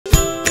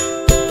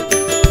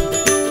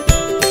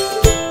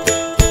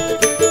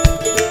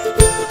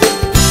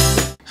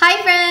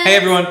Hey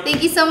everyone!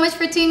 Thank you so much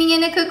for tuning in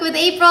to Cook with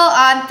April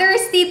on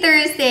Thirsty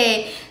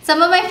Thursday.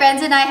 Some of my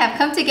friends and I have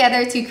come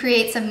together to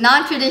create some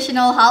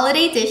non-traditional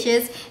holiday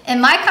dishes,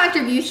 and my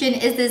contribution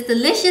is this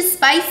delicious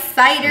spice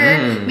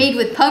cider made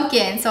with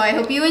pumpkin, so I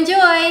hope you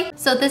enjoy.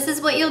 So this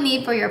is what you'll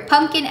need for your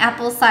pumpkin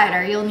apple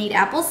cider. You'll need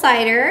apple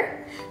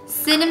cider,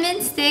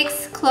 cinnamon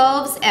sticks,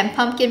 cloves, and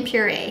pumpkin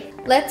puree.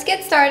 Let's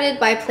get started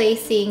by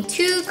placing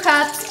 2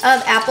 cups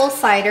of apple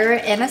cider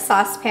in a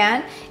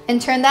saucepan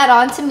and turn that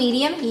on to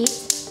medium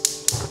heat.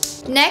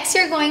 Next,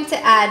 you're going to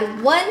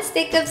add 1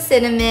 stick of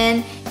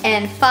cinnamon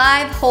and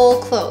 5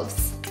 whole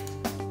cloves.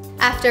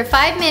 After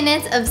 5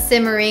 minutes of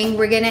simmering,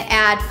 we're gonna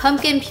add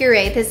pumpkin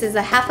puree. This is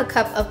a ½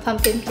 cup of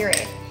pumpkin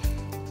puree.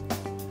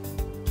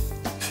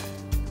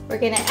 We're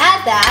gonna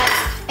add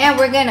that and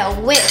we're gonna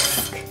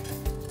whisk.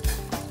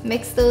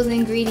 Mix those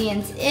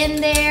ingredients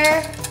in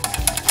there.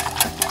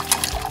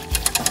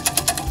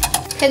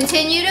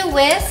 Continue to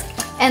whisk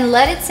and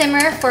let it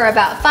simmer for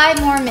about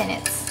 5 more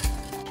minutes.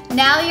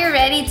 Now you're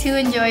ready to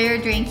enjoy your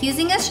drink.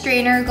 Using a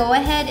strainer, go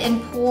ahead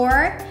and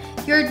pour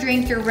your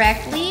drink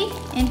directly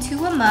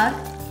into a mug,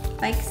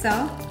 like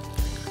so.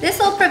 This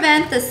will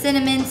prevent the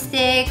cinnamon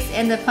sticks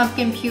and the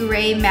pumpkin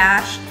puree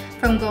mash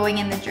from going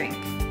in the drink.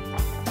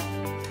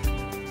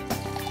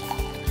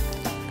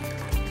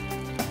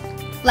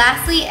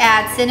 Lastly,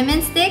 add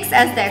cinnamon sticks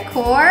as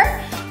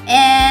decor,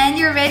 and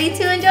you're ready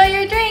to enjoy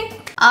your drink.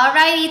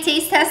 Alrighty,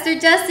 taste tester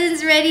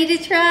Justin's ready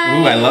to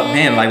try. Ooh, I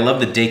love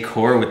the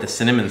decor with the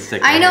cinnamon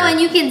stick. I know, and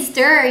you can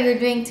stir your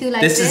drink too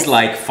like this. This is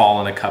like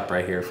fall in a cup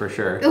right here for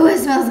sure. Ooh, it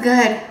smells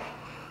good.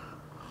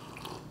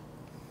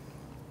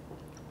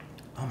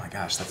 Oh my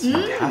gosh, that's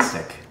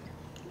fantastic.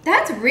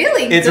 That's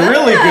really good. It's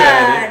really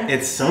good.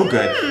 It's so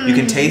good. You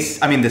can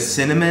taste, the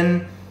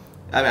cinnamon,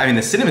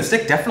 the cinnamon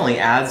stick definitely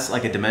adds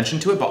like a dimension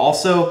to it, but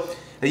also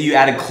that you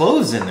added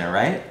cloves in there,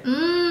 right?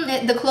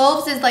 The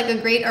cloves is like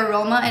a great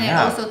aroma, and it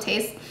also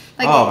tastes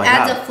like it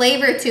adds a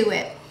flavor to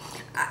it.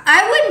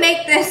 I would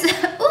make this,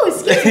 ooh,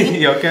 excuse me.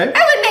 You okay?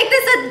 I would make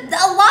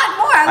this a lot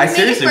more. I would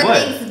make it for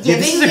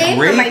Thanksgiving Day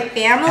for my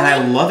family. And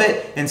I love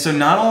it. And so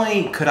not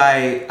only could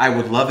I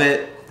would love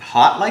it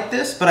hot like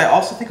this, but I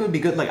also think it would be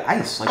good like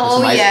ice, like with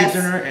some ice cubes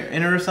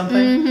in it or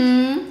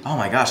something. Oh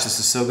my gosh, this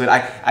is so good.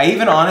 I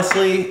even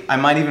honestly, I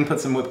might even put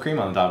some whipped cream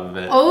on top of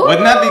it. Ooh,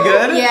 wouldn't that be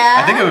good? Yeah.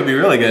 I think it would be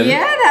really good. Yeah,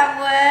 that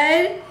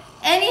would.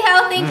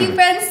 Anyhow, thank you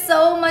friends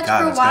so much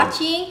for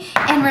watching.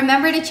 And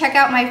remember to check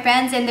out my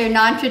friends and their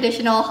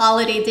non-traditional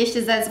holiday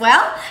dishes as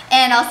well.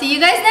 And I'll see you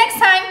guys next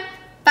time.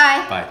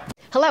 Bye. Bye.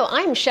 Hello,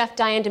 I'm Chef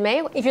Diane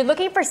DeMay. If you're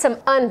looking for some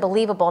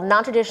unbelievable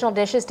non-traditional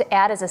dishes to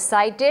add as a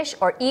side dish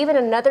or even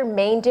another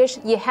main dish,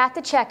 you have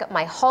to check out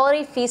my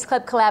Holiday Feast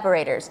Club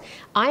collaborators.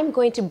 I'm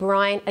going to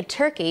brine a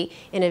turkey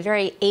in a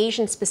very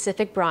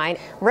Asian-specific brine.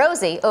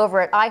 Rosie over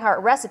at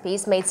iHeart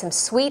Recipes made some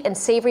sweet and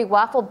savory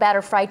waffle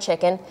batter fried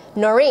chicken.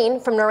 Noreen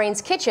from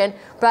Noreen's Kitchen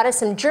brought us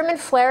some German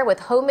flair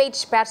with homemade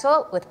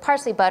spätzle with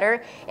parsley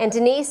butter. And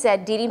Denise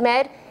at Didi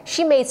Med,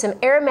 she made some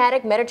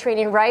aromatic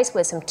Mediterranean rice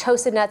with some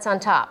toasted nuts on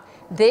top.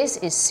 This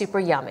is super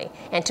yummy.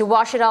 And to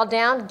wash it all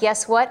down,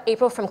 guess what?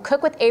 April from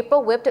Cook with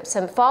April whipped up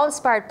some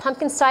fall-inspired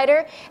pumpkin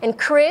cider, and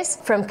Chris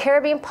from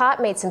Caribbean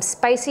Pot made some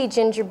spicy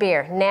ginger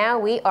beer. Now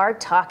we are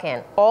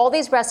talking. All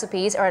these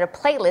recipes are in a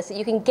playlist that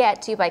you can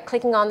get to by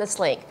clicking on this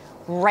link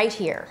right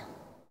here.